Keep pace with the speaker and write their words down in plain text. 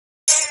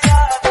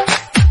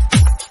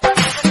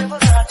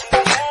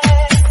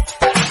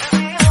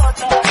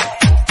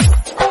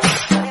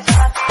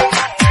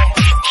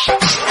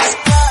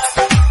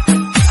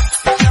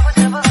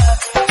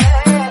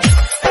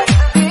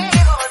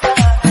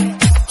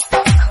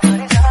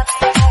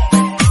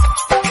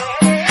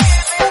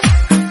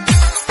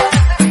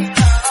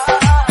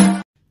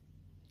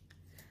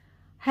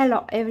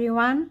Hello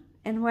everyone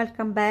and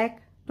welcome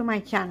back to my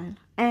channel.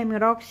 I am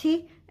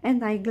Roxy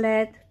and I'm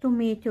glad to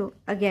meet you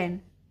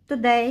again.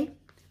 Today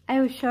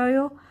I will show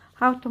you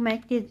how to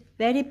make this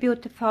very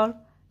beautiful,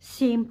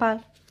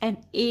 simple and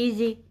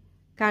easy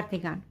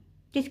cardigan.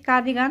 This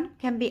cardigan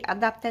can be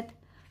adapted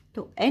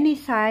to any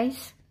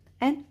size,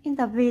 and in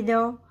the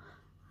video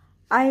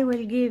I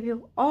will give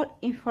you all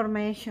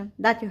information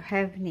that you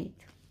have need.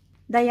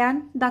 The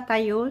yarn that I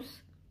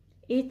use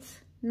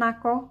is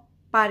Nako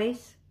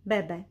Paris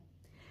Bebe.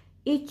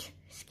 Each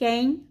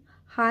skein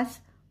has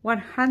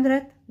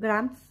 100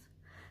 grams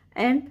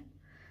and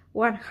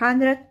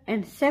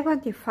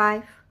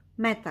 175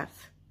 meters.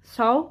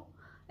 So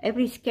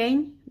every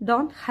skein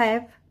don't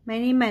have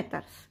many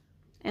meters.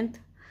 And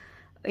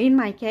in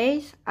my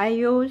case, I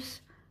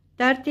use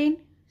 13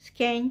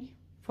 skein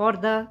for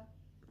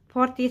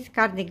this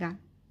cardigan.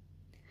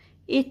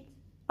 It's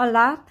a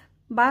lot,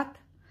 but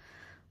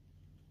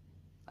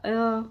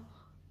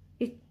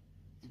it's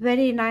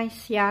very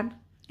nice yarn,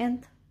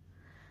 and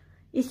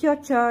it's your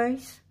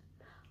choice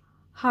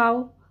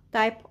how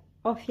type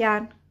of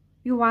yarn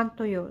you want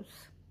to use.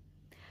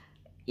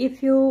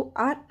 If you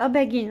are a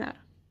beginner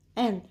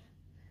and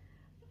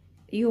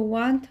you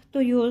want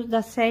to use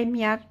the same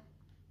yarn,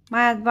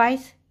 my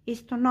advice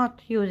is to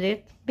not use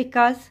it,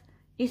 because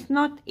it's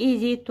not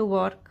easy to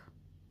work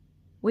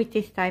with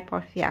this type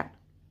of yarn.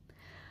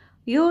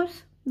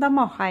 Use the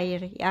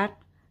mohair yarn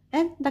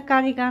and the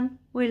cardigan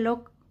will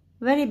look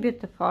very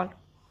beautiful.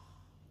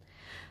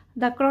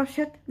 The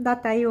crochet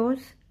that I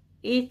use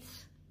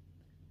is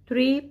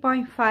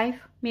 3.5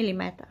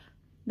 millimeter.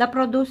 The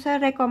producer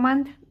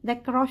recommends the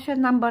crochet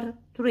number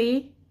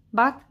 3,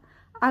 but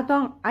I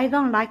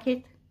don't like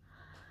it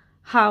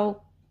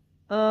how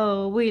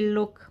will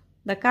look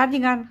the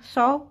cardigan,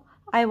 so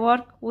I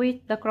work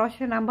with the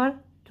crochet number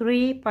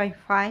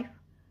 3.5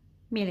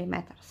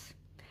 millimeters.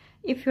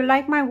 If you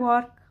like my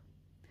work,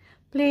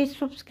 please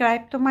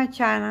subscribe to my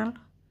channel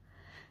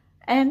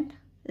and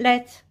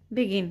let's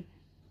begin.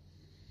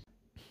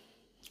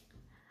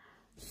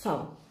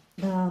 So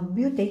the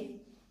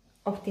beauty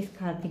of this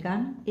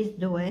cardigan is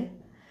due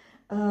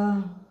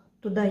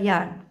to the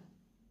yarn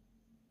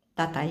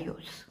that I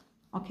use,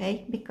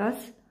 okay?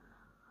 Because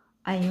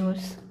I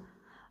use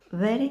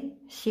very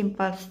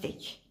simple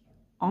stitch,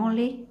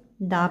 only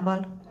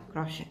double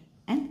crochet,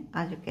 and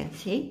as you can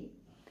see,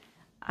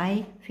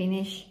 I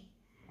finish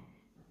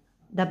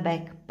the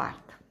back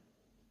part.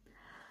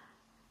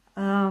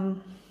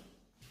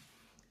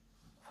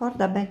 For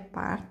the back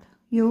part,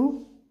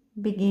 you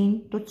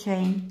begin to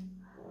chain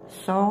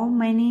so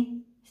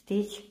many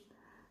stitches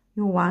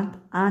you want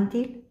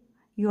until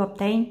you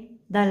obtain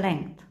the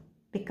length,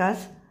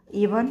 because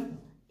even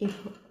if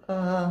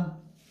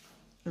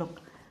look,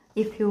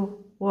 if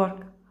you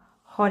work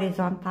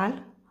horizontal,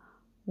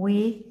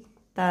 we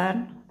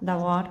turn the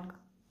work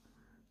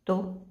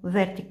to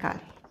vertical,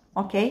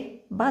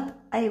 okay? But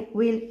I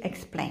will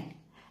explain.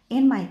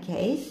 In my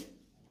case,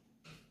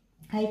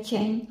 I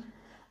chain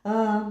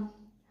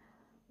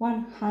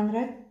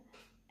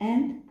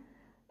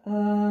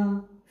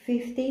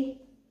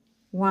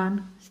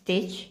 151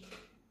 stitch,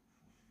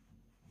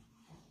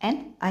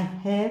 and I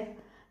have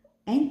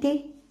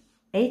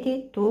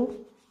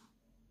 82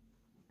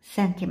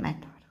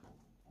 centimeter,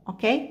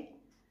 okay?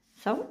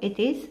 So it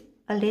is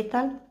a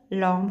little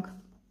long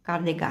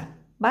cardigan,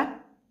 but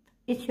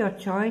it's your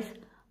choice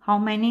how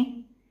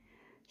many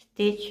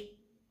stitch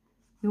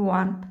you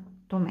want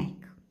to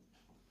make.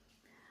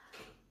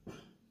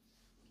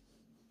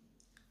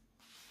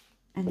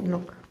 And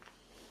look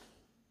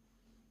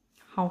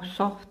how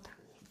soft,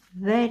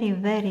 very,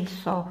 very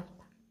soft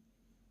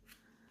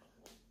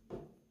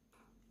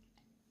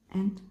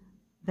and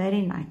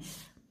very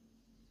nice.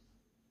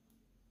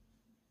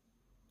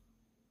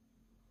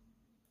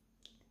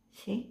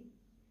 See?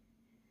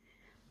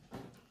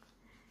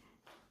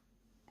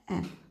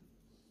 And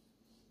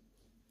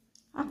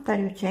after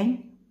you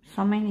chain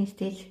so many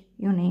stitch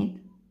you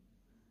need,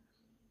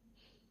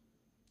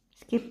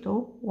 skip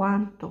to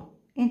 1, 2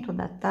 into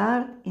the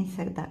third,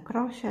 insert the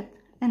crochet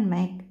and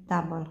make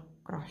double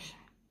crochet.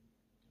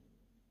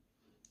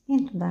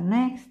 Into the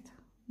next,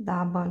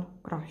 double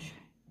crochet.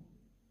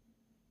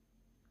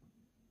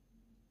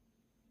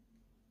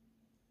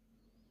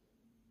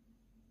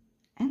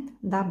 And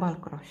double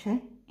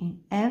crochet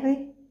in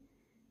every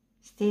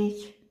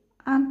stitch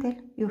until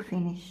you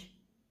finish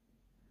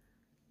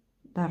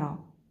the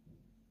row.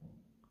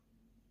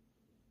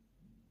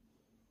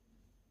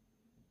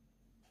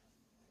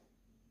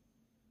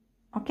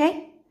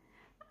 Okay?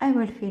 I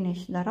will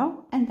finish the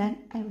row and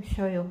then I will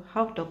show you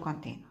how to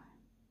continue.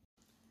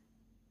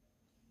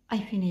 I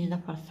finished the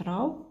first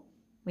row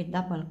with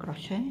double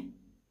crochet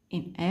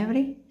in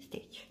every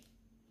stitch.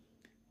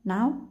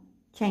 Now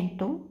chain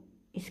 2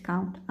 is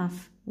count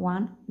as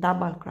 1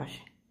 double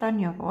crochet. Turn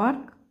your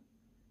work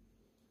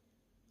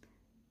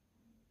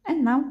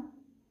and now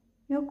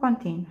you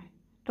continue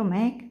to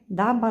make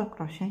double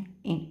crochet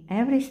in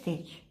every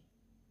stitch.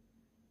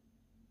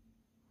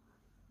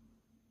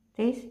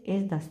 This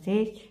is the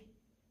stitch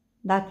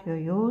that you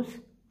use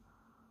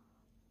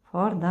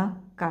for the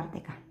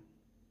cardigan.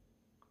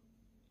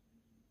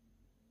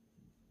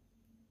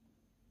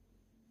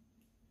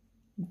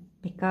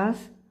 Because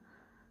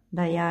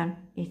the yarn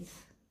is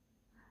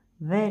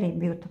very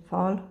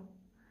beautiful,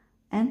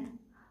 and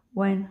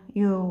when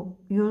you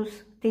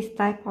use this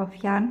type of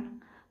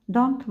yarn,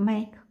 don't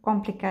make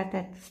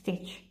complicated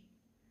stitch.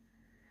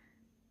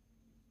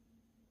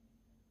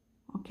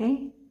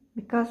 Okay,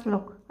 because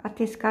look at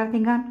this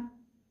cardigan,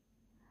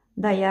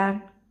 the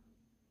yarn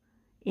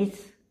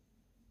is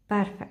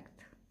perfect.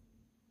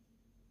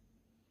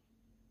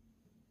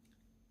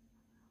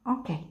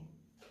 Okay,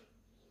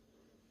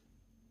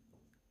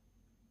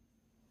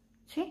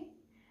 see,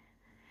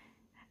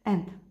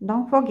 and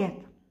don't forget,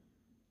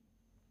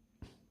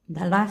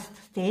 the last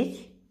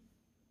stitch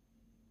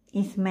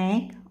is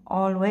make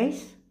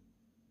always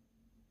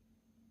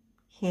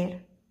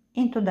here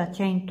into the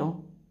chain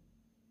 2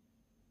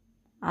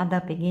 at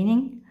the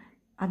beginning,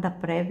 at the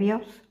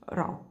previous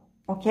row.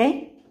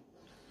 Okay,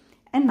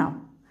 and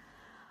now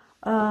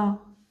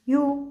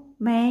you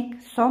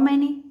make so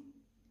many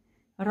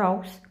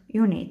rows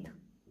you need,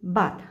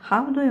 but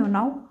how do you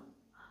know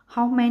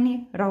how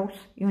many rows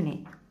you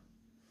need?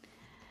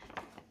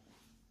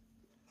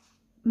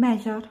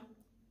 Measure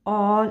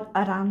all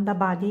around the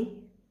body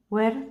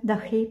where the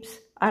hips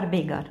are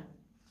bigger.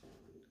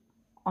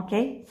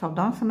 Okay, so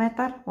don't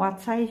matter what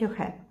size you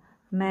have,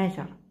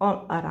 measure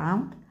all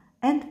around,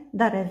 and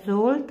the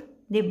result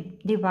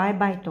divide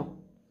by 2.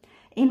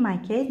 In my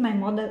case, my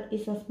model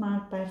is a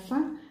small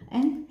person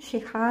and she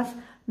has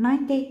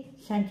 90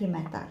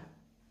 centimeters.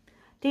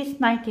 This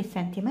 90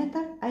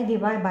 centimeters I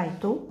divide by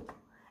 2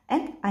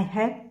 and I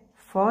have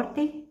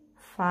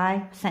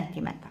 45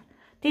 centimeters.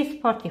 This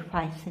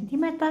 45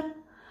 centimeters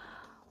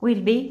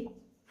will be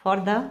for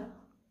the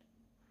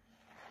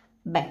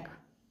back.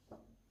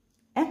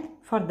 And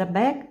for the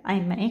back I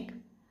make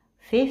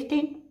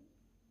 50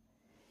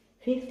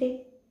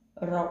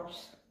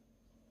 rows,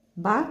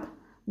 but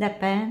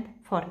depend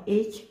for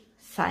each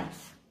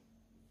size.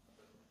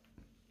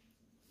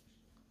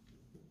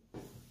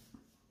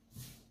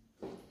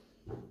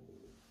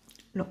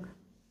 Look,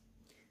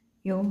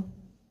 you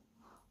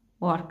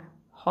work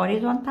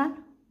horizontal,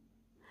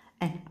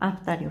 and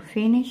after you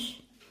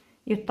finish,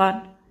 you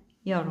turn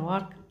your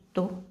work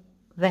to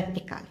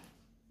vertical.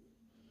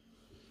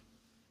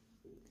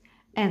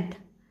 And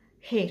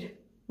here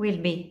will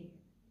be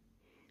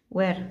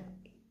where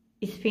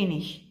is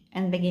finished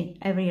and begin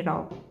every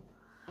row.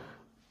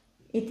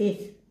 It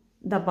is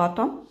the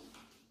bottom,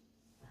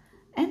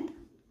 and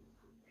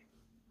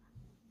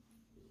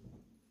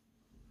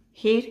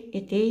here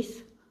it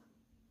is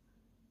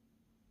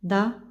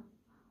the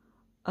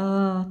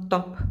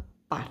top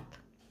part.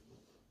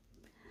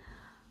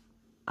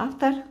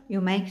 After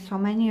you make so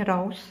many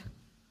rows,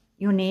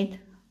 you need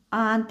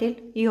until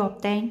you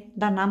obtain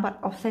the number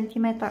of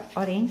centimeter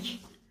or inch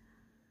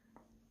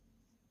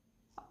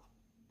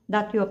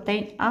that you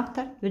obtain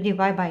after you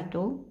divide by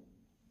 2.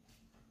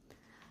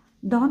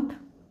 Don't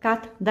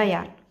cut the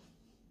yarn,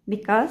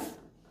 because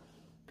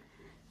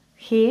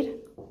here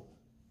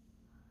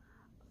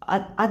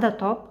at the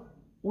top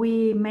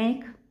we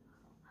make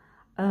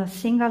a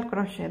single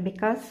crochet,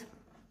 because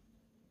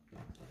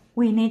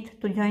we need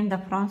to join the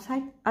front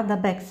side at the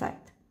back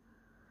side.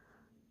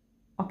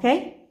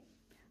 Okay,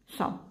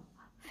 so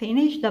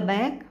finish the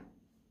back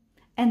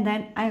and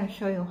then I will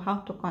show you how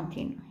to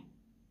continue.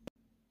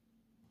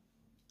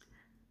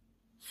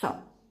 So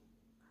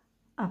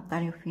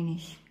after you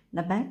finish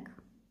the back,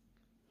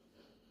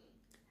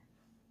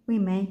 we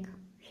make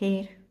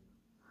here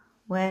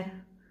where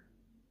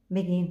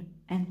begin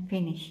and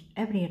finish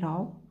every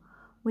row,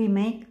 we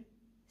make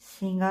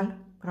single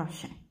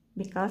crochet,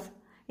 because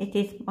it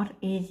is more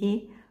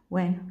easy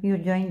when you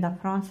join the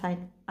front side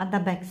at the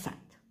back side.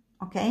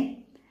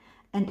 Okay,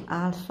 and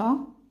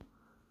also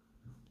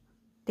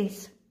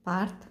this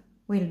part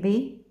will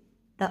be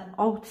the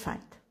outside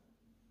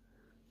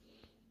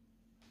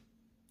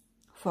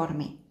for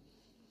me.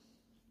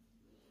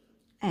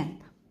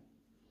 And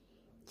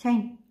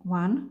chain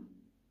 1,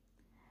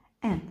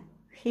 and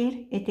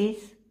here it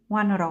is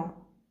 1 row.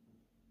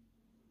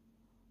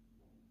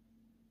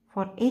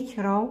 For each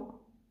row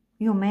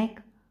you make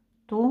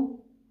 2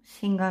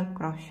 single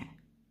crochet.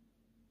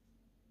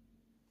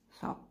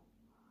 So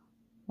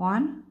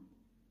 1,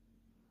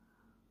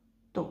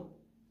 2.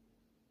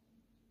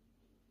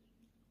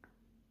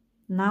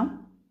 Now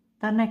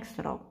the next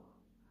row,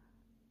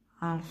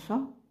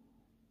 also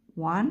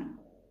 1,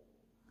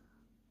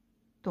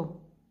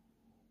 2.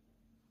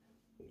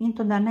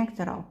 Into the next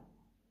row,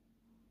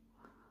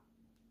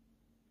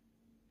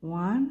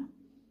 1,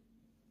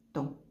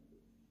 2.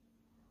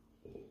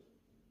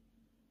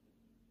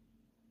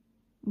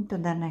 Into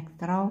the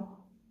next row,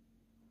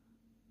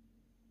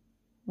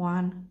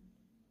 1,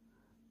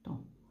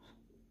 2.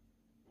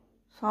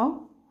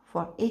 So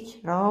for each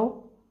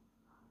row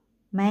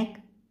make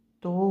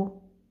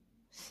 2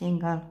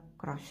 single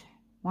crochet.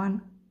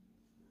 1,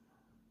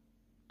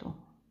 2.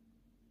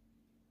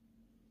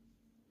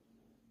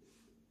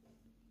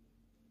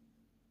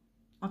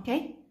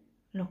 Okay,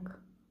 look.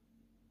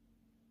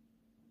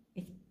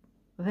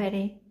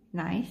 very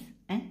nice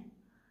and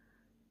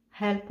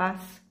help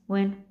us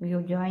when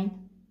you join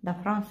the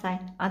front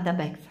side at the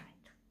back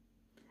side.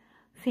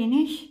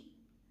 Finish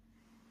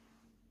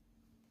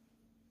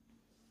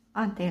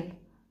until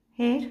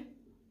here,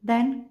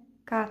 then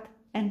cut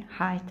and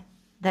hide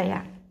the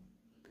yarn.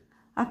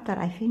 After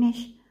I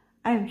finish,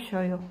 I will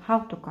show you how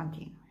to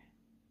continue.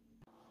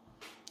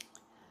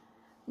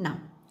 Now,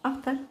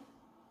 after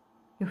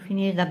you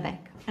finish the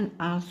back and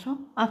also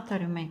after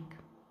you make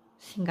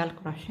single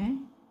crochet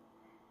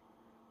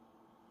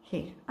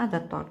here at the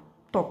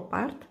top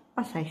part,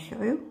 as I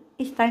show you,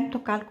 it's time to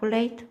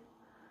calculate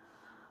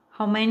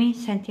how many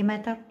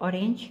centimeter or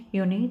inch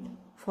you need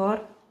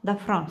for the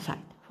front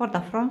side. For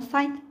the front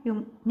side,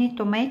 you need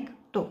to make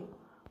two,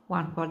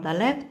 one for the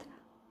left,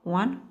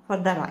 one for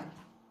the right.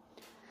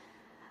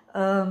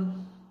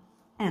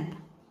 And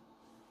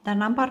the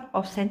number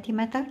of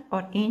centimeter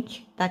or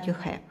inch that you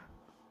have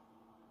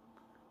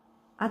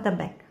at the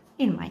back.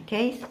 In my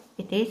case,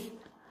 it is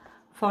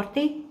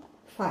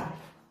 45.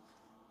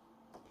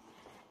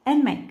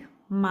 And make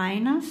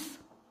minus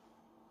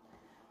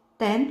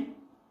 10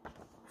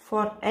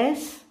 for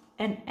S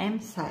and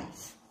M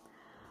size.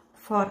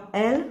 For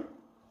L,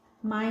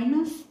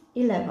 minus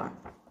 11.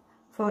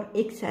 For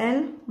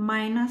XL,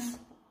 minus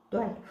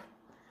 12.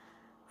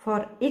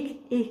 For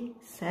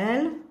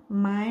XXL,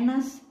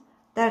 minus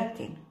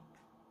 13,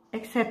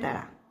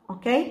 etc.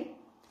 Okay?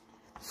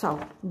 So,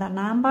 the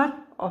number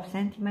of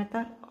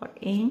centimeter or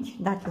inch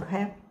that you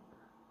have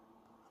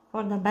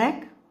for the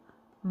back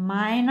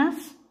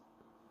minus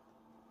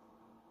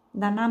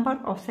the number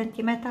of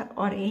centimeter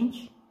or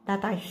inch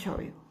that I show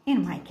you.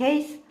 In my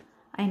case,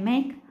 I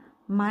make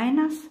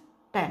minus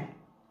 10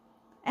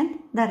 and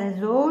the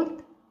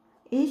result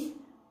is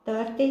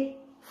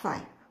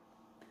 35.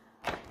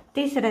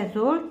 This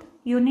result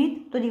you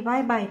need to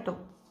divide by 2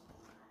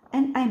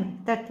 and I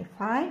make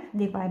 35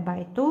 divided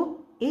by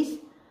 2 is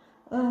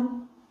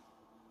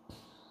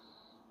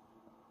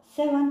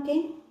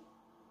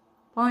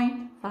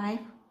 17.5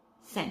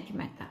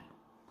 centimeter.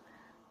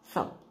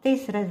 So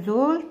this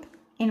result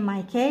in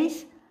my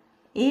case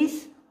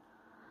is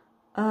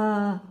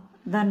the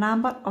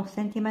number of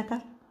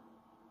centimeter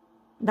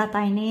that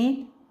I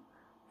need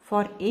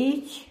for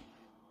each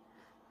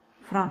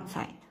front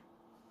side,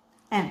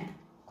 and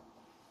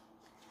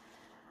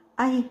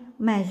I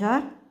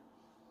measure,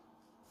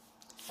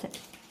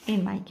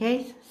 in my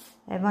case,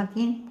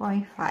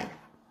 17.5,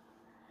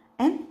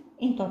 and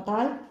in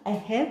total I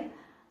have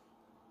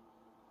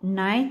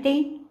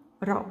 90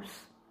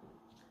 rows,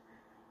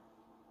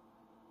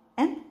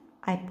 and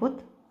I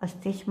put a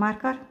stitch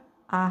marker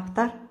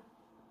after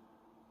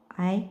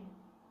I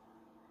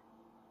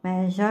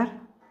measure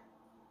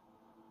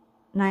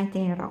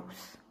 19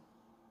 rows,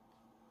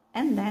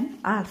 and then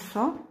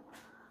also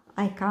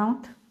I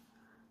count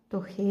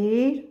to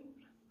here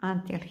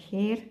until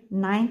here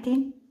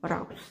 19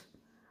 rows,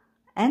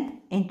 and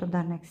into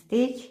the next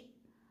stitch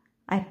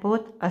I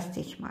put a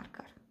stitch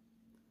marker.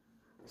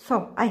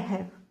 So I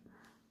have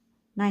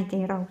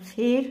 19 rows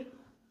here,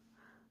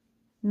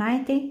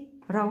 90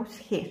 rows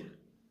here,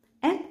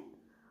 and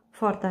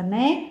for the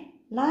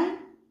neckline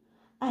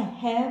I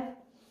have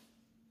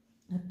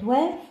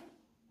 12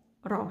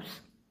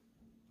 rows.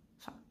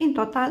 So in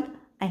total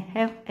I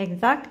have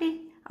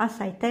exactly as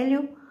I tell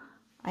you,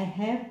 I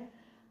have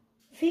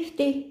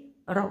 50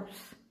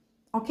 rows.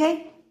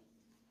 Okay?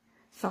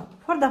 So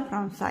for the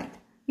front side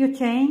you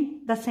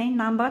chain the same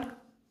number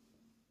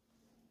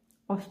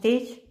of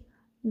stitch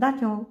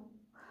that you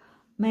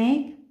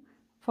make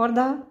for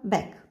the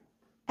back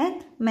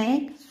and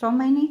make so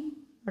many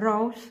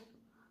rows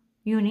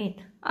you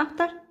need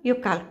after you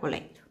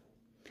calculate.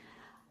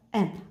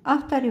 And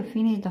after you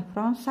finish the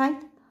front side,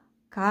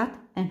 cut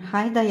and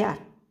hide the yarn,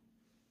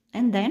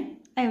 and then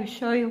I will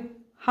show you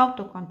how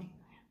to continue.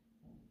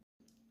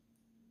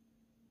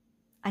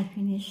 I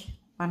finish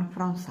one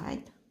front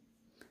side,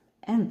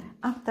 and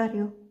after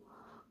you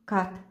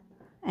cut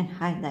and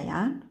hide the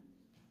yarn,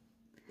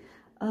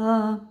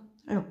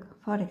 look,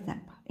 for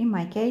example, in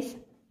my case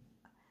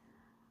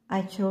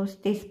I chose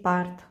this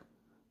part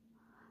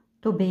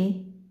to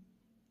be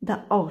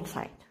the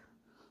outside,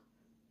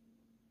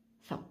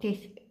 so this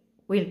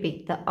will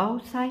be the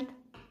outside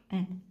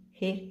and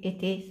here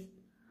it is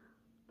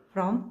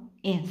from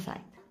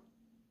inside,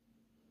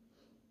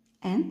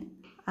 and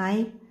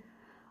I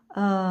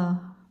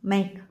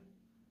make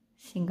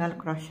single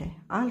crochet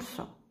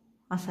also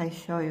as I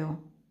show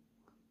you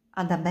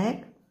at the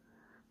back,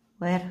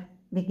 where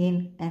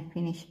begin and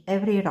finish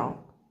every row,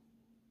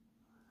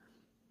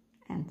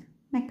 and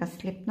make a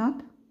slip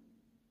knot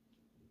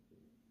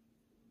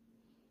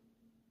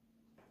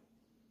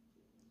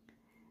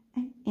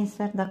and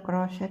insert the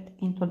crochet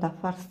into the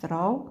first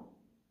row,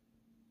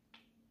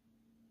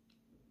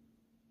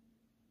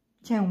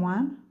 chain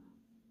 1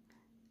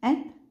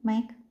 and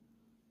make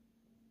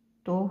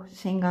 2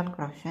 single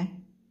crochet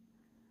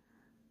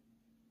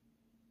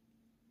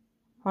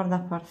for the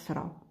first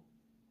row.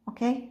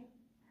 Okay,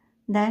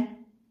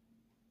 then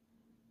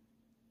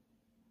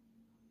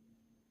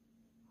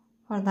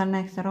for the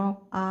next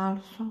row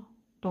also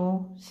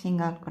 2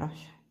 single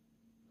crochet.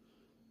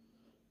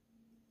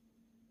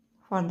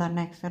 For the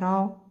next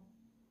row,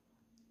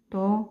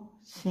 2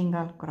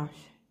 single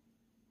crochet.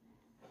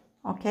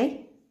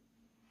 Okay?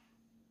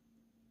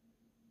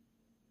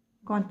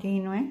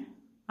 Continue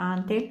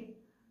until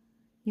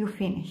you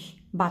finish,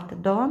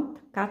 but don't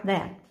cut the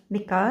end,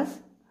 because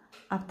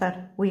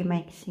after we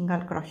make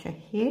single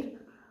crochet here,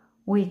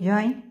 we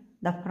join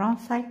the front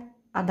side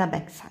at the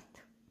back side.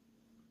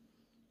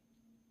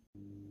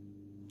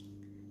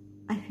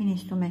 I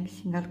finished to make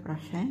single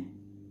crochet,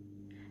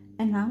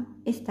 and now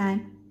it's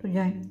time to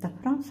join the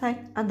front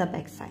side at the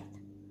back side,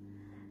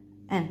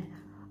 and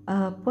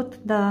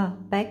put the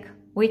back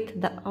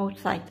with the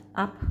outside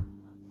up.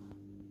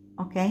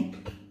 Okay?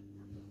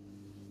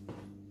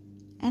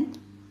 And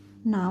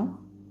now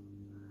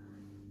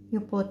you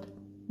put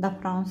the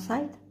front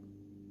side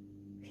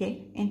here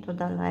into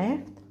the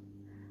left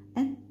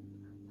and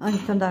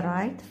into the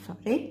right,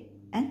 sorry,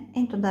 and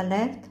into the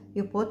left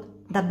you put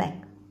the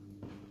back,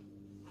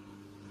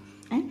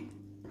 and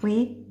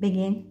we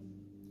begin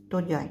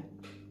to join.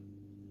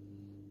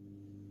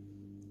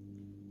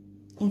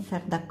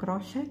 Insert the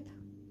crochet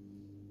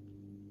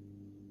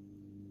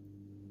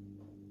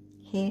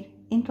here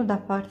into the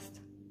first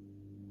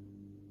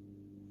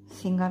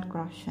single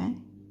crochet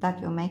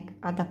that you make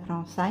at the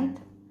front side,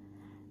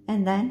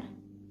 and then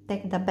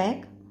take the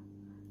back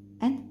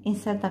and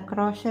insert the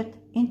crochet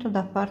into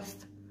the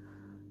first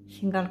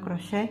single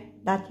crochet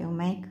that you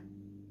make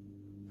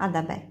at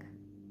the back,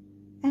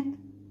 and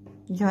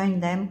join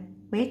them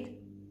with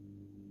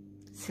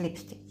slip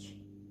stitch.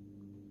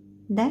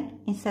 Then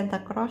insert the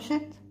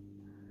crochet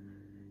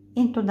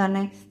into the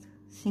next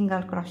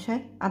single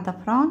crochet at the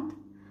front,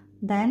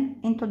 then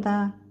into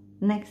the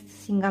next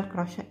single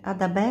crochet at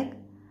the back,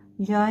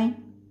 join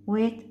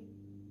with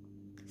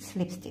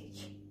slip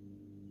stitch.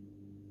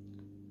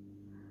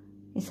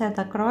 Insert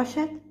the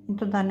crochet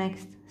into the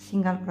next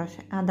single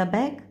crochet at the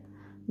back,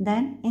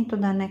 then into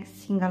the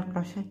next single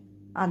crochet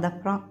at the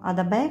front at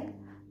the back,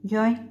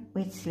 join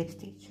with slip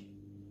stitch.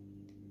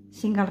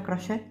 Single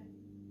crochet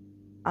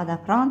at the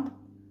front,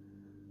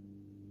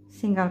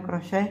 single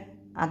crochet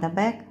at the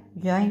back,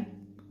 join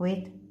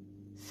with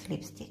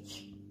slip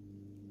stitch.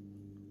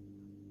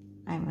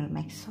 I will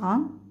make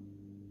some.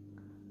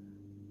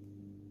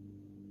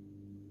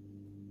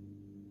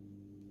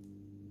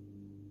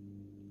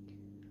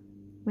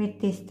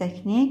 With this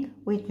technique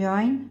we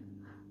join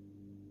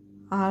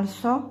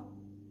also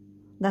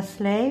the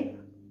sleeve,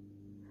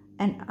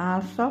 and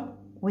also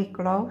we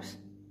close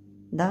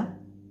the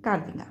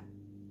cardigan.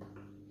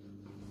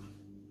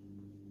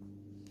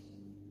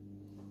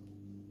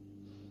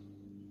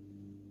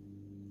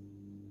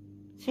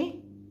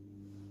 See?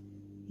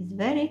 It's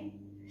very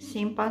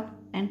simple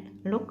and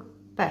look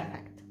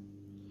perfect.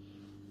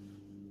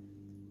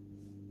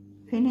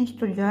 Finish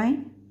to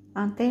join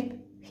until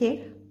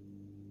here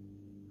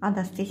at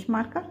the stitch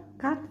marker,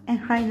 cut and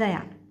hide the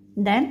yarn.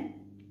 Then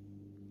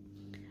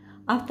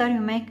after you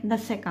make the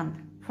second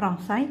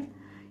front side,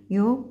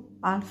 you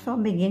also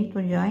begin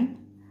to join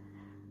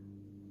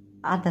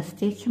at the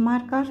stitch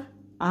marker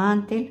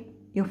until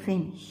you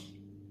finish.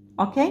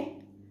 Okay?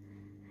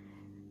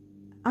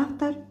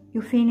 After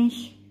you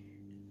finish,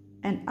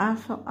 and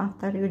also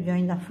after you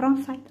join the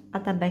front side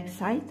at the back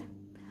side,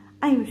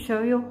 I will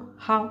show you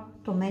how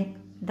to make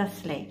the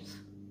sleeves.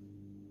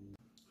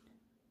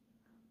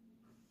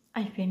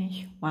 I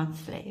finish one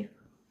sleeve,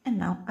 and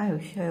now I will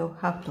show you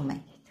how to make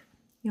it.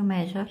 You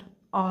measure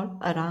all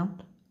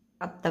around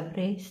at the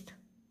wrist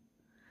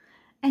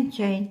and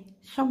chain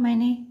so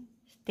many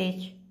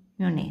stitches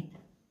you need.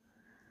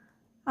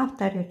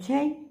 After you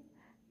chain,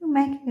 you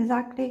make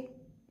exactly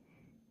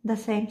the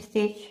same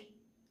stitch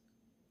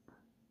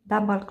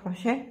double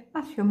crochet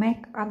as you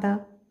make at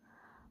the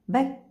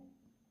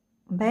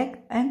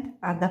back and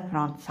at the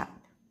front side.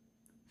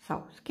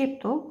 So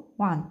skip 2,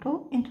 1,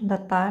 2, into the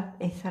third,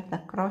 insert the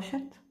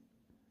crochet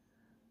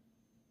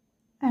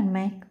and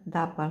make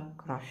double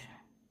crochet.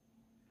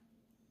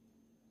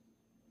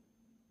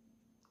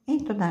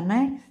 Into the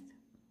next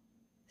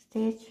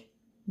stitch,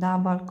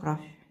 double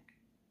crochet.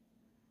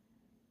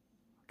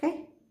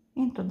 Okay,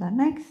 into the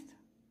next,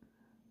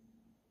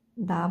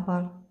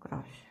 double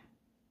crochet.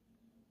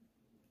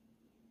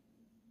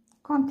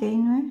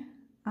 Continue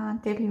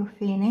until you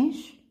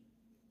finish.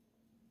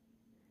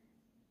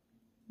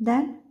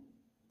 Then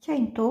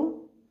chain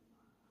 2,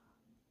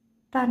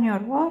 turn your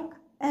work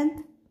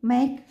and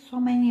make so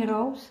many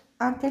rows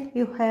until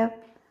you have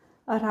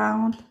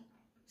around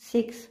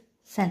 6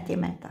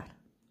 centimeters.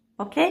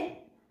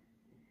 Okay?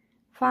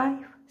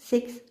 5,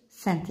 6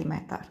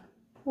 centimeters.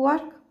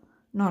 Work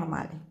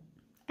normally.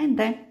 And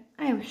then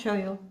I will show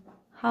you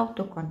how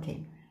to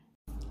continue.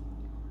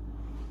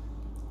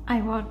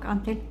 I work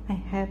until I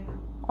have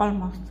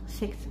almost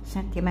 6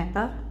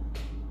 centimeters.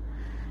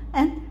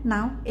 And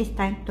now it's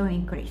time to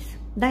increase.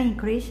 The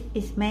increase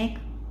is made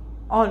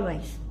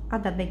always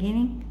at the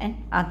beginning and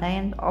at the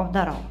end of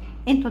the row,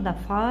 into the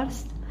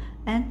first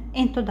and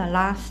into the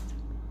last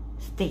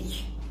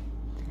stitch.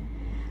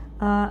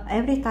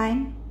 Every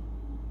time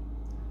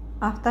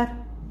after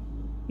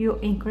you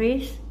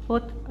increase,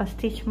 put a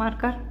stitch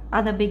marker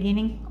at the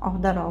beginning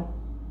of the row,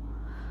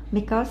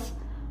 because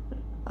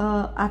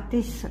at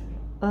this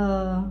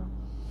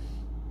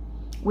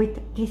with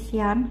this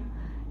yarn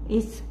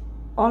it's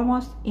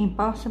almost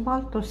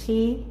impossible to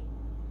see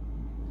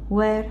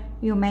where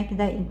you make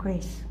the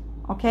increase,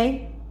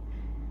 okay?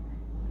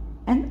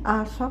 And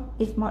also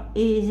it's more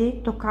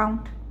easy to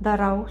count the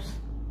rows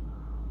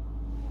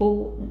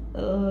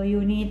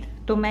you need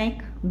to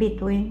make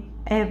between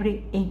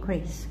every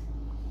increase.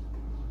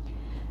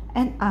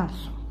 And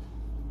also,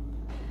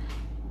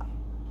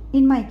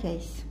 in my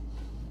case,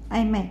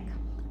 I make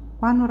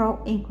one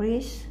row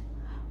increase,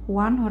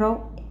 one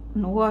row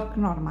work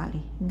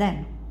normally,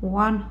 then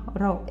one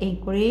row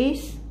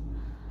increase,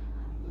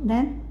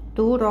 then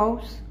 2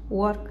 rows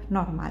work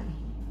normally,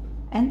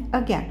 and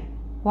again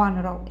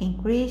one row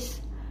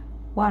increase,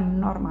 one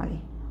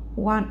normally,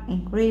 one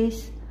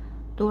increase,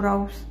 2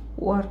 rows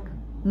work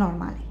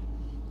normally.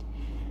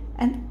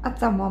 And at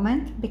the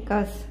moment,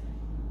 because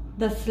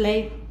the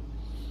sleeve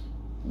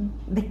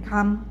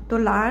become too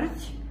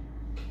large,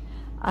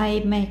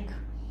 I make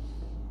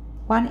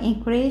one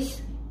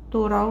increase,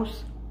 2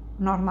 rows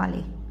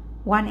normally,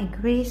 one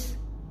increase,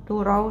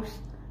 2 rows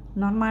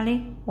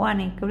normally, one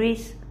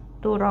increase,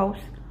 2 rows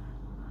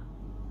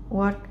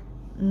work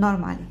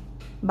normally.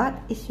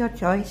 But it's your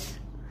choice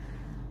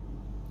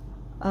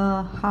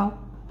how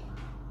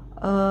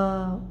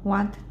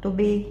want to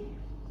be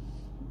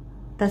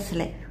the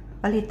sleeve,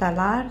 a little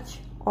large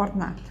or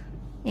not.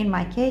 In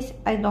my case,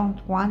 I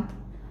don't want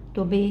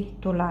to be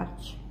too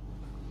large.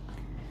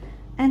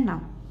 And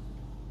now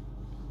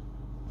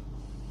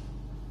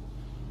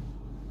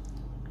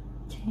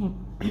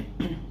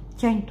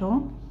chain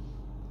 2,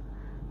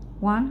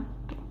 1,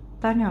 2,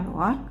 turn your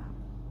work,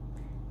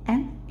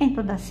 and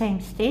into the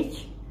same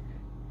stitch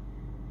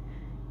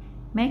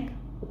make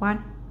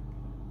 1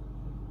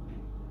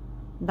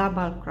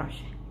 double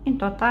crochet. In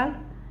total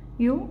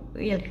you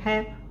will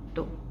have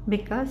 2,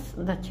 because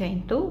the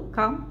chain 2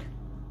 count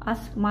as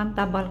 1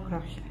 double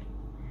crochet.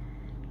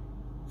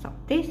 So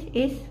this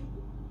is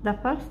the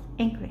first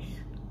increase.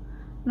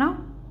 Now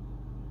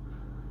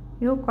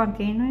you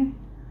continue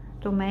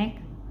to make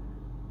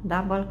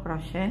double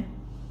crochet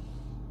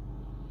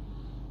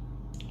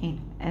in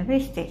every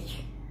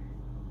stitch.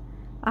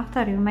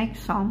 After you make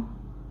some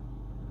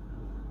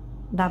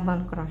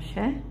double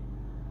crochet,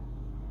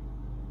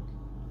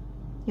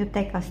 you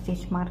take a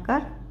stitch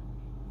marker,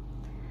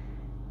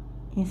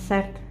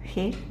 insert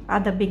here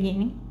at the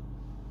beginning.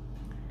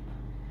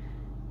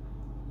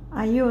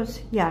 I use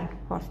yarn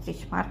for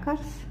stitch markers.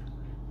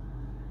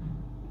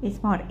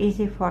 It's more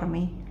easy for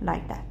me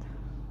like that.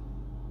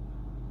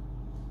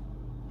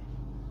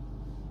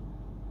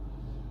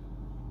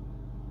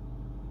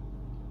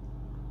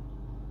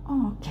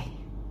 Okay.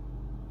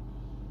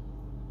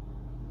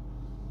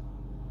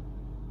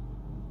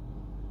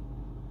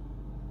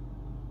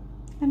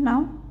 And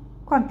now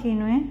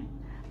continue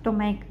to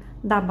make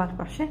double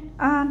crochet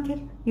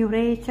until you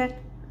reach it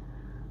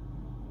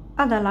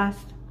at the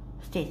last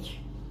stitch.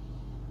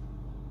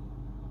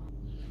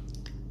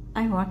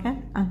 I work it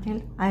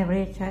until I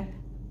reach it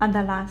at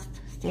the last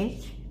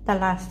stitch. The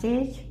last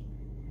stitch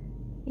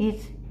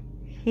is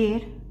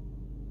here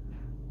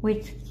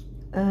with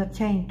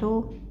chain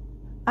 2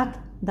 at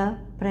the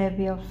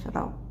previous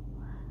row,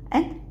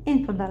 and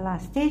into the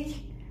last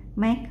stitch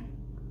make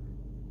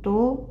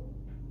 2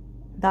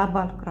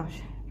 double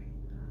crochet,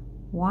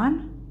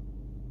 1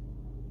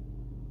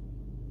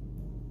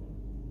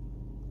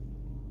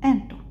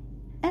 and 2,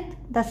 and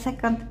the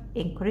second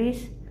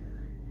increase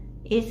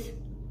is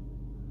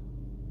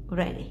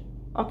ready.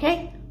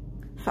 Okay,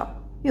 so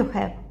you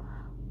have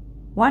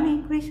 1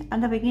 increase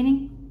at the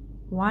beginning,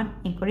 1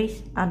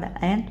 increase at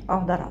the end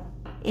of the row,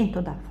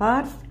 into the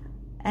first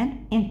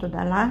and into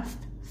the last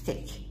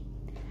stitch.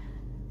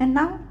 And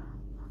now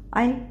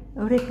I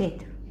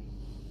repeat.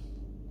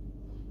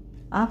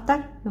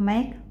 After you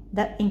make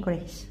the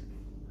increase,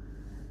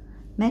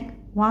 make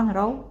 1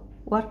 row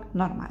work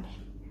normally.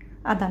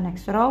 At the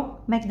next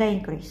row, make the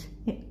increase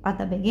at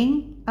the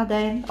beginning, at the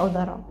end of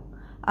the row.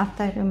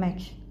 After you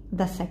make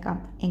the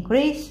second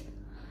increase,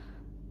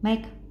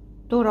 make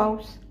 2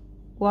 rows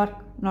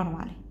work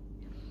normally.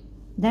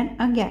 Then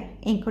again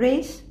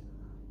increase,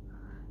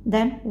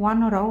 then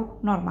 1 row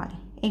normally,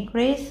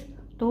 increase,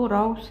 2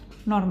 rows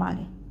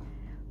normally.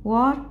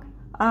 Work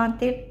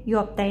until you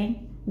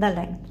obtain the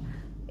length.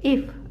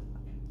 If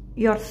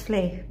your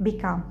sleeve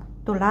becomes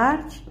too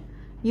large,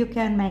 you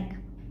can make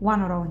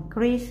 1 row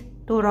increase,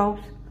 2 rows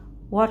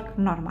work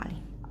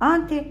normally,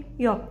 until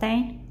you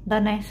obtain the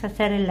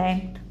necessary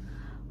length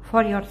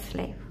for your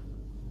sleeve.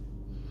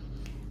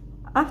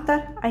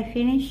 After I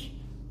finish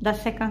the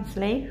second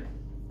sleeve,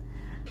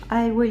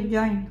 I will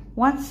join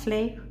 1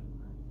 sleeve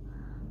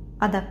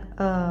at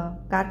the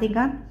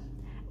cardigan,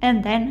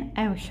 and then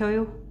I will show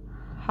you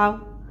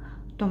how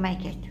to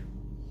make it.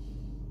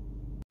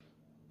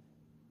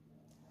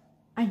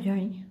 I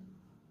join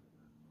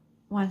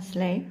 1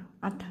 sleeve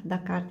at the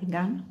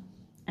cardigan,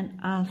 and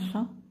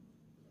also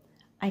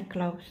I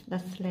close the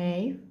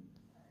sleeve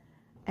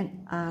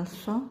and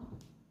also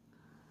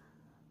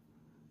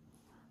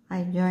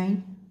I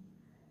join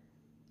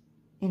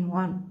in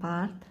one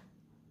part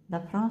the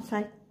front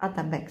side at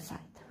the back side.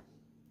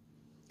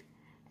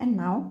 And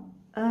now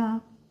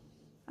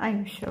I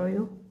will show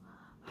you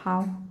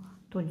how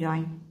to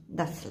join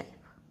the sleeve.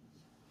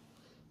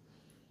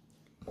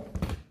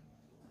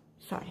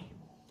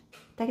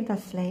 Take the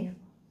sleeve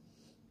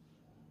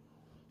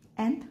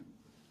and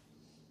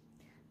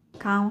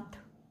count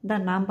the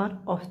number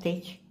of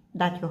stitches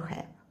that you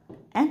have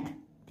and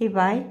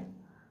divide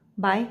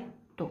by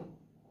 2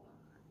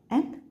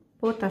 and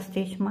put a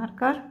stitch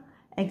marker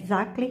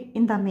exactly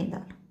in the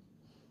middle.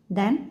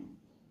 Then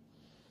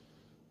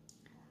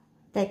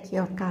take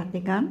your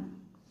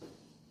cardigan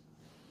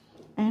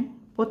and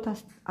put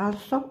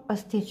also a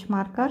stitch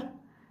marker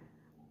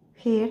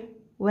here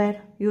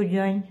where you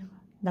join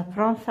the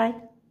front side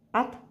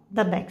at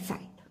the back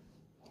side,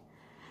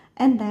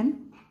 and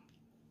then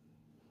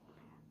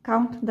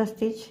count the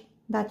stitch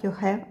that you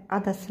have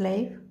at the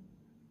sleeve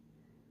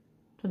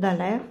to the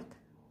left,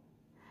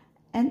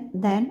 and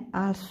then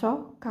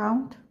also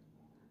count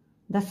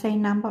the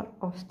same number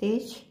of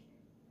stitch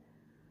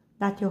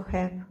that you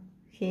have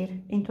here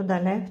into the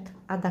left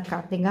at the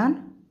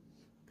cardigan,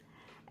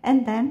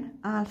 and then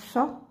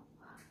also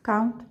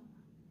count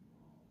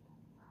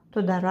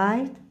to the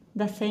right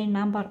the same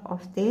number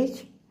of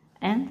stitch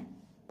and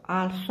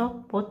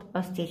also put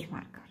a stitch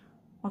marker.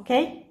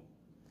 Okay,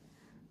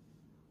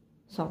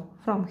 so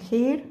from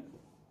here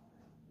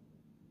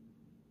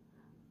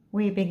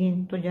we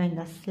begin to join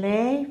the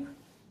sleeve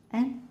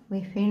and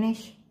we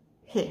finish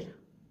here.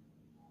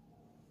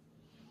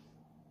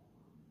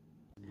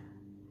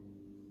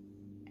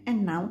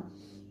 And now,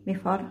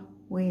 before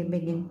we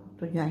begin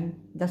to join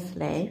the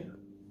sleeve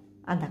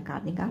and the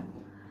cardigan,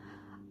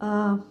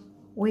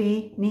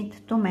 we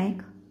need to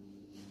make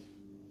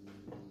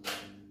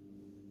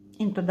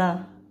into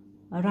the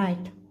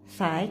right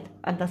side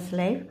at the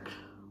sleeve,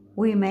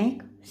 we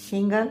make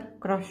single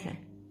crochet,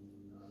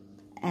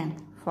 and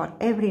for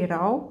every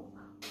row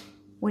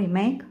we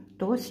make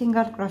 2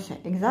 single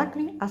crochet,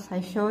 exactly as I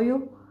show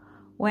you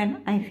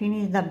when I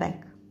finish the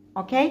back.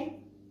 Okay,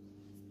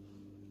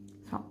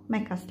 so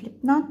make a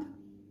slip knot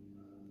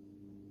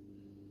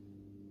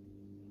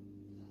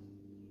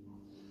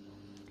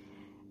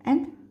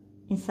and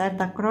insert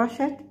the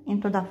crochet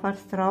into the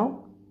first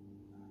row,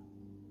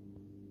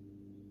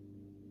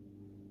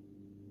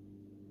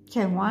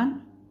 chain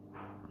 1,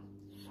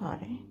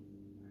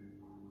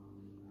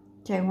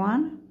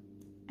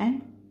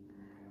 and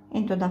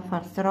into the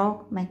first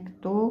row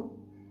make 2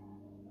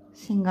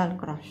 single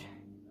crochet.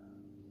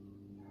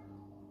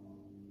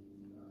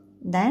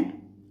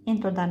 Then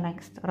into the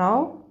next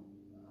row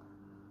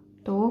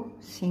 2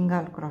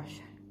 single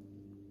crochet.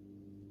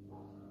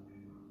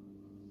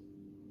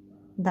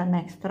 The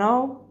next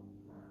row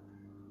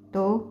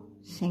 2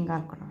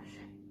 single crochet.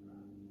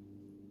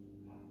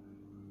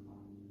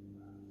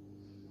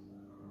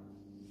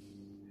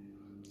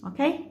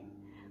 Okay,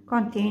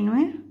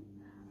 continue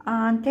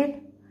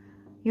until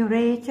you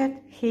reach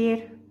it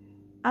here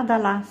at the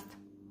last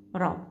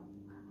row.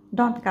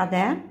 Don't cut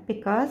there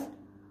because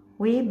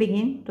we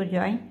begin to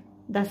join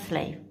the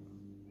sleeve.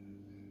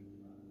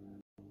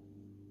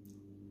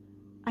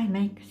 I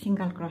make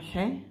single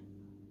crochet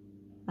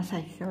as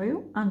I show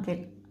you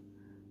until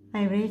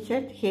I reach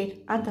it here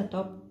at the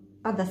top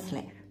of the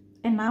sleeve,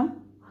 and now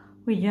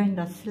we join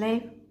the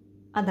sleeve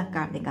at the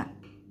cardigan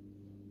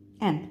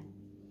and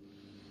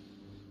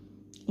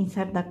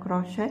insert the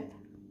crochet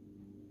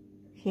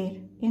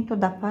here into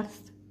the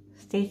first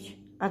stitch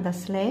at the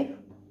sleeve,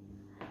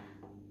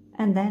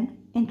 and then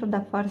into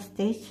the first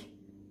stitch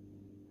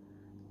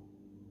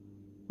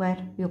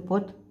where you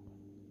put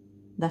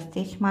the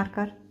stitch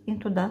marker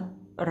into the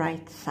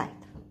right side.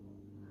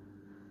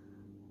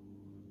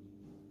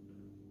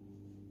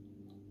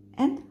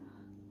 And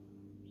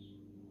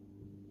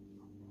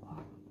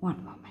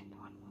one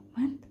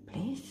moment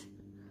please.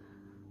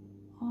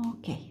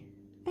 Okay,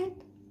 and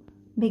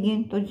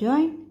begin to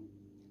join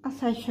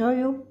as I show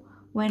you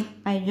when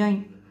I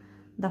join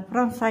the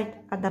front side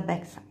at the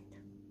back side.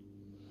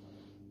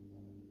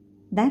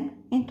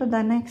 Then into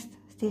the next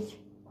stitch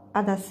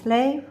at the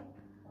sleeve,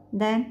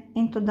 then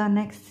into the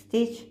next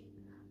stitch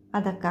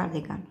at the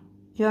cardigan.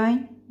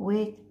 Join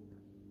with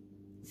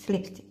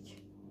slip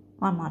stitch.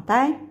 One more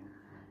time.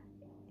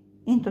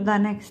 Into the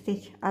next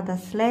stitch at the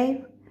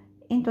sleeve,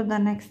 into the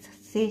next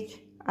stitch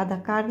at the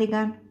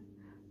cardigan,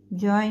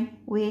 join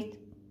with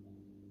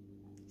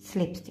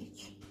slip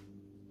stitch.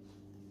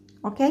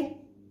 Okay,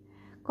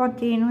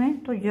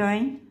 continue to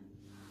join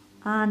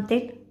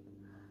until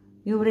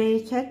you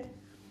reach it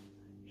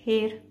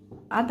here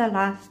at the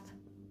last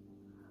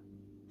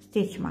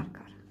stitch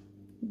marker.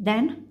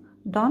 Then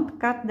don't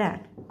cut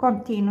there,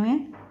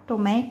 continue to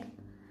make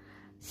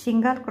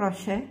single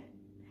crochet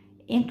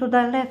into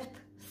the left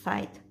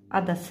side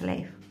at the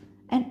sleeve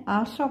and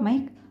also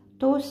make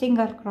 2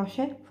 single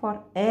crochet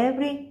for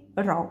every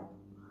row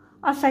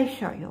as I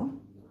show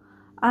you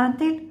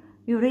until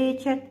you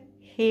reach it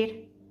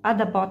here at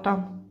the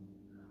bottom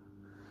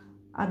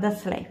of the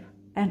sleeve.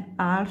 and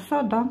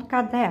also don't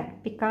cut there,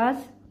 because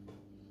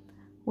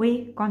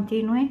we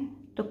continue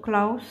to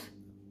close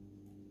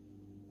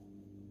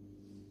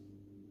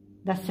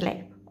the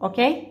sleeve.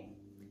 Okay,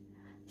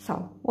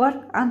 so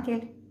work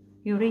until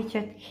you reach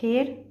it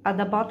here at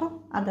the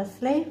bottom at the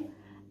sleeve,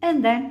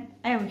 and then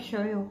I will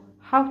show you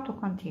how to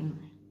continue.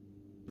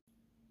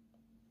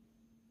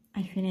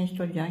 I finished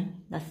to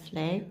join the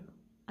sleeve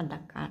at the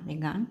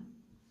cardigan,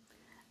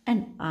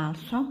 and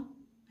also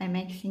I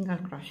make single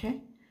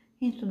crochet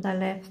into the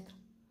left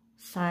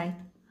side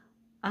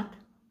at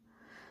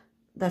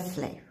the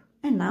sleeve,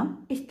 and now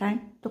it's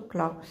time to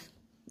close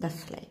the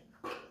sleeve.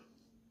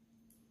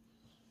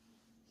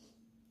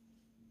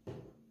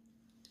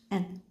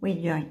 And we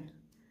join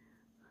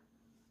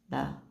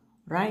the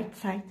right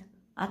side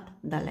at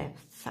the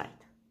left side,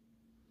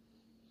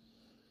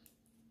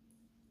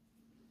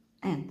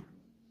 and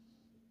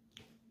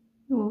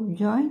you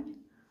join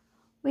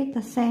with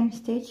the same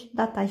stitch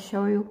that I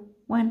show you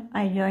when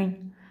I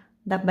join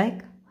the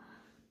back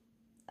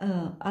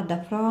at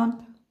the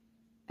front,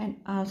 and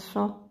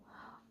also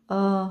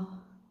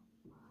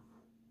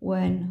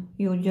when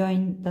you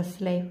join the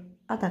sleeve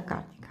at the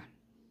cardigan.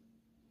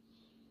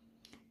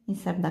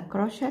 Insert the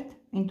crochet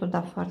into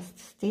the first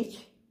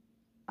stitch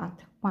at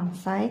one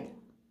side,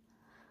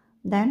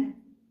 then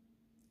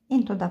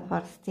into the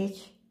first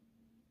stitch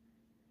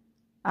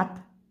at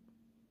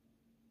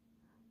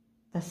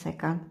the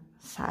second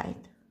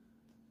side.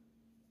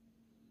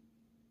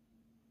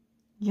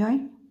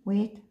 Join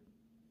with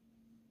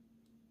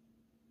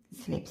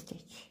slip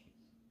stitch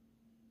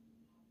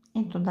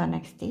into the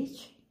next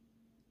stitch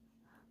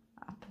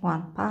at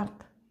one part,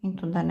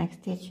 into the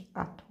next stitch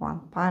at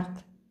one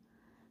part,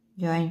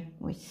 join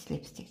with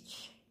slip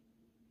stitch.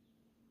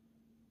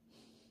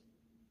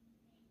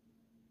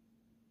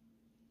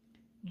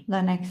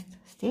 The next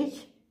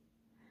stitch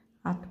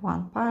at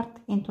one part,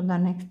 into the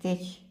next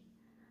stitch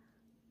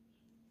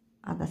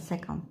at the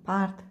second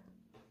part.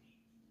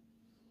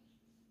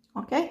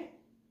 Okay,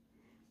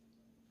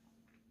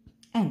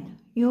 and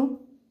you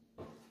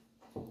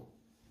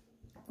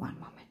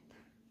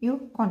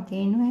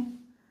continue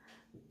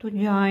to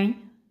join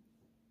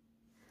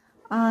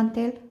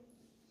until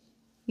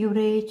you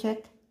reach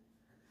it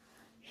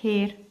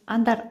here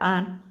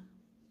underarm,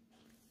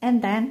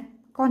 and then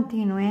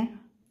continue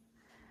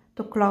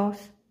to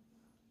close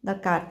the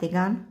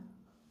cardigan,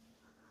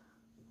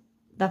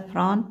 the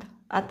front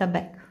at the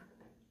back.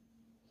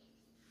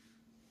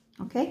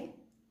 Okay,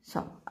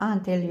 so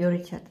until you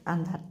reach it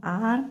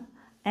underarm,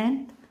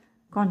 and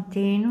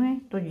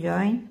continue to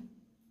join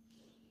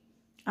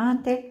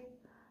until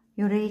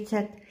you reach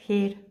it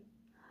here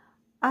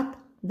at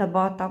the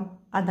bottom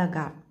of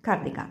the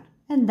cardigan,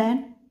 and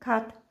then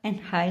cut and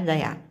hide the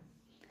yarn.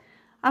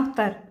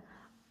 After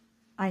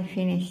I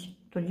finish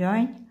to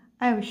join,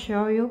 I will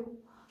show you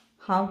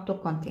how to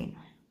continue.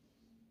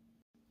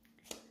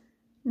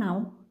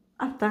 Now,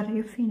 after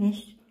you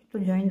finish to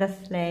join the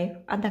sleeve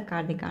at the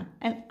cardigan,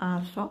 and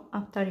also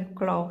after you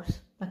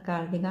close the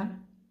cardigan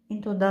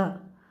into the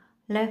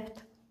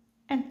left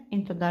and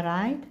into the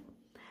right,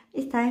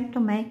 it's time to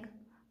make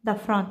the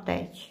front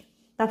edge.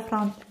 The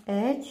front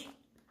edge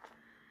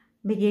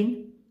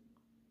begin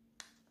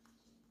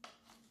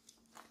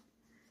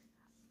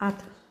at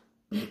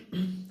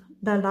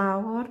the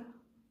lower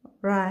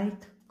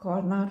right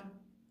corner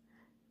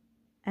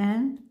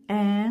and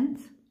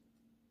ends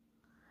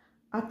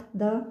at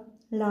the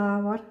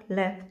lower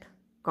left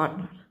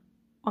corner.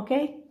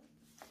 Okay,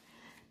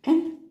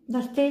 and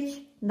the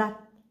stitch that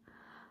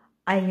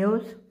I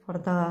use for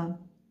the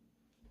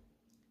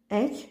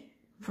edge,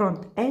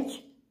 front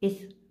edge,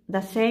 is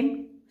the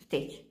same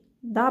stitch,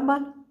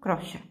 double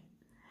crochet,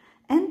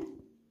 and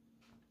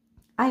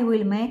I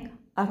will make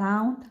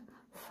around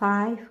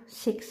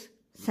 5-6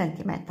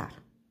 centimeters.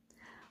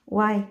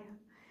 Why?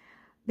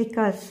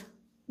 Because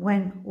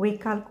when we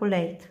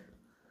calculate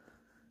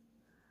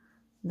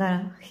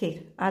the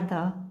here at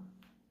the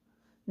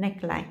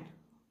neckline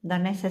the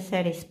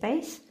necessary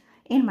space,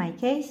 in my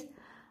case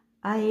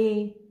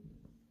I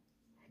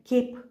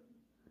keep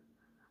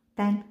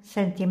 10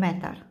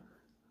 centimeters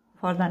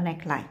for the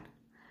neckline,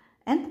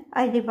 and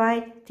I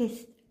divide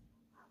this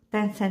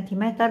 10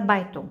 centimeters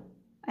by 2,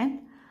 and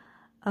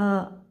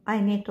I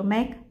need to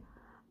make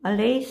at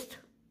least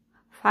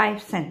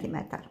 5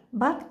 centimeters,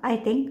 but I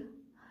think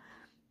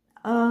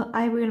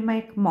I will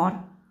make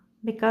more,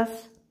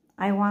 because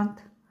I want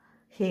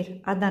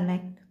here at the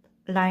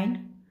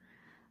neckline,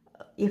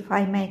 if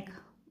I make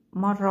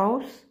more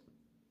rows,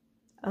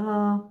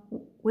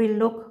 will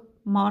look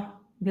more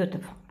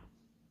beautiful.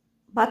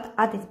 But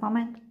at this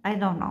moment I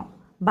don't know,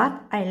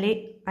 but I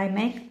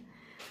make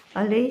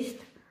at least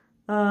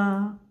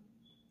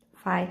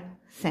 5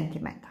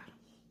 centimeters.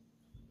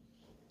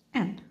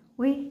 And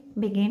we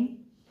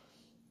begin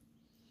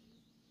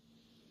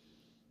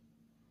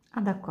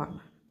at the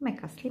corner.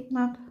 Make a slip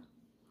knot.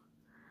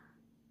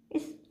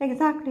 It's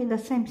exactly the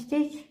same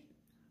stitch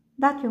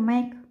that you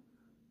make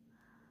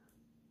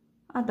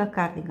at the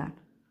cardigan.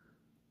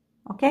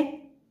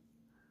 Okay?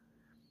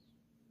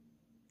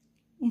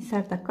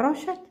 insert the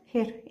crochet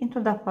here into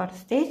the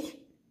first stitch,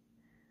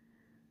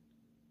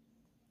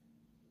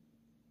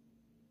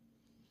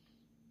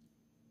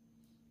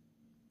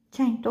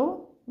 chain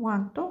 2,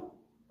 1, 2,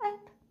 and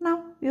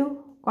now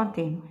you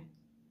continue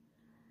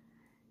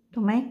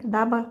to make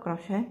double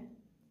crochet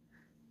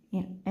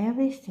in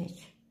every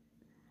stitch.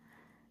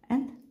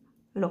 And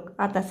look,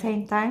 at the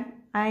same time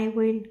I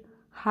will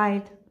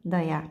hide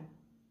the yarn.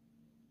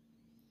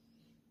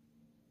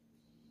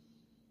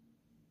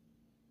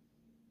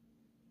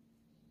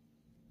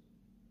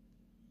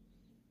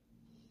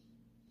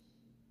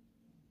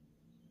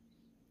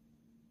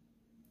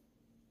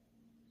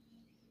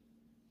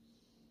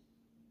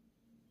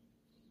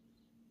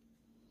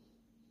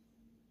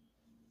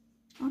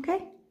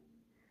 Okay,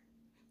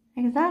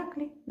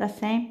 exactly the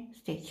same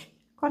stitch.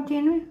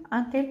 Continue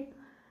until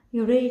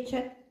you reach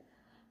it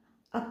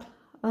at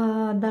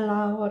the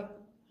lower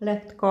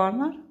left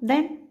corner,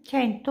 then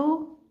chain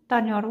 2,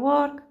 turn your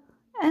work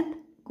and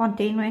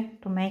continue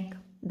to make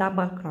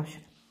double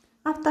crochet.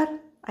 After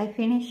I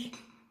finish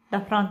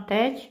the front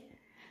edge,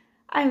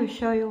 I will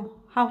show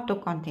you how to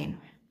continue.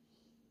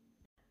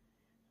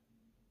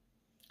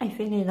 I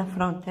finish the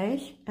front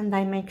edge and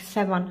I make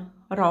 7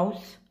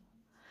 rows.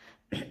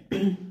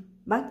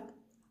 But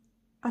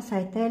as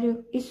I tell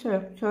you, it's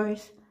your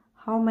choice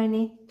how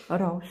many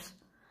rows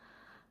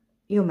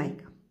you make.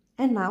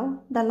 And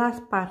now the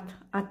last part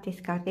at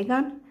this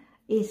cardigan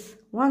is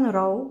 1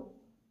 row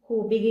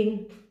who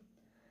begin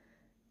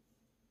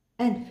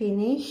and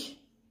finish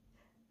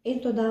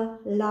into the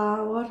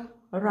lower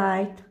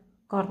right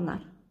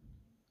corner,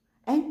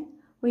 and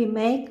we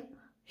make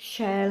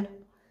shell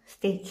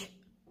stitch.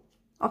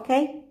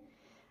 Okay,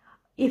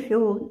 if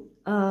you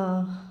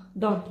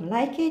don't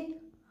like it,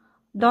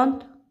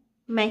 don't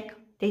make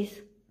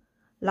this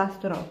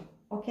last row.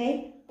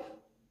 Okay,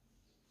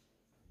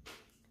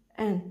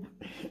 and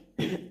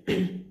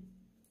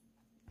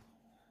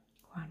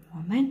one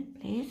moment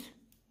please,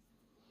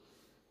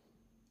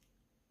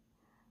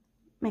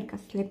 make a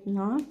slip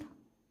knot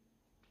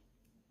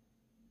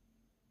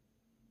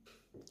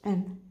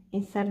and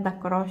insert the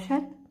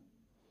crochet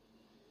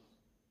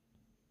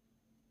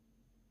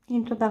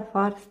into the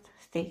first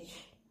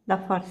stitch. The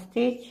first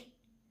stitch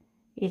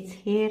is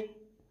here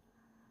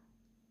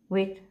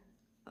with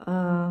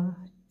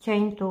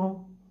chain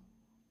 2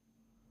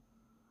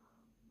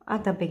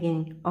 at the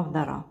beginning of the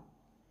row.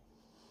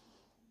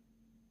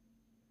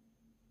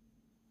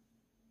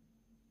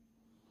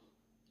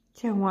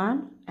 Chain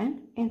 1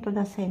 and into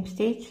the same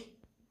stitch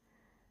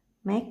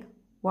make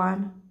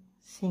 1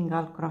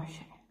 single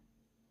crochet.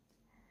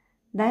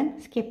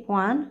 Then skip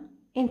 1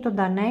 into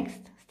the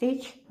next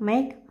stitch,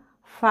 make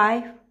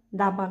 5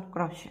 double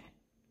crochet.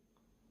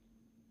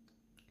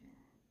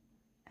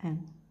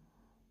 And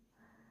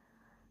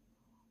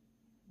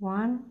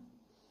 1,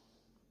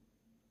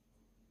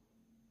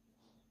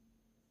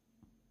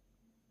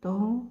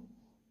 2,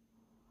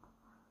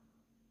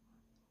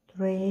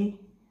 3,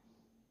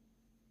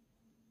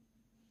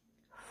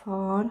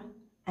 4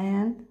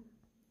 and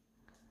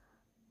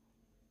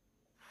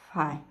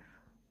 5.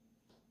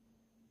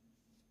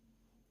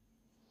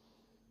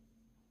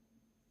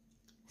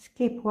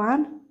 Skip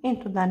 1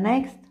 into the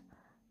next,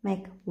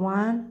 make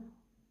 1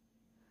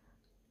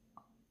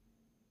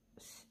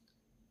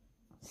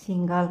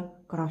 single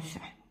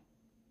crochet.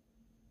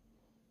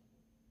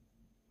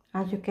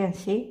 As you can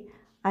see,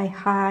 I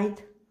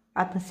hide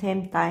at the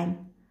same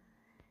time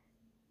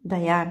the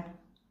yarn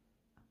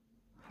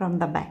from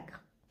the back.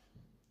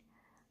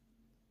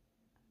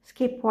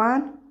 Skip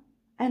 1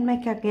 and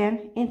make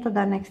again into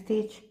the next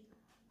stitch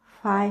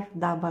 5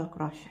 double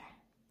crochet.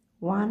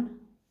 1,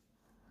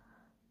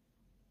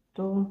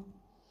 2,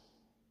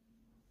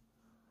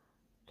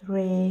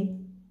 3,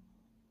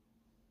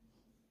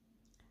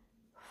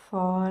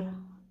 4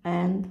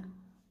 and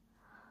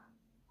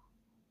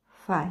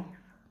 5.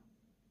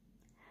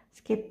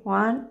 Skip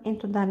 1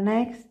 into the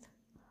next,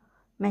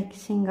 make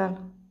single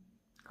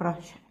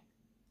crochet,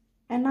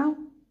 and now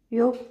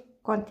you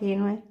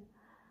continue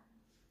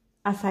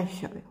as I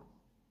show you.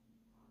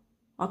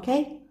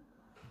 Okay,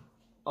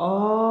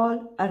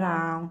 all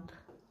around.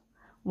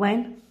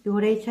 When you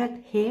reach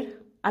it here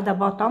at the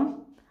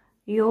bottom,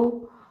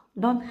 you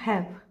don't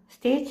have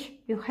stitch,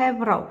 you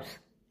have rows,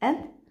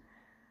 and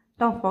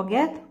don't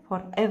forget,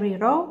 for every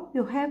row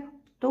you have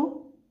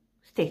 2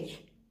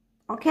 stitch.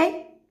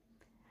 Okay,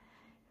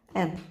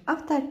 and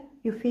after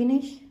you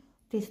finish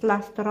this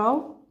last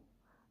row,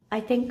 I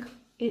think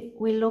it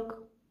will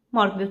look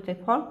more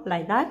beautiful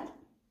like that.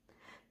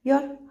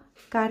 Your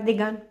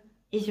cardigan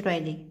is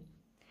ready.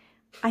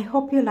 I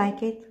hope you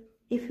like it.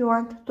 If you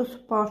want to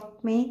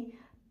support me,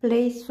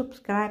 please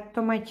subscribe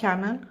to my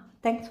channel.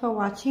 Thanks for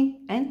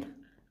watching and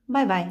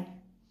bye bye.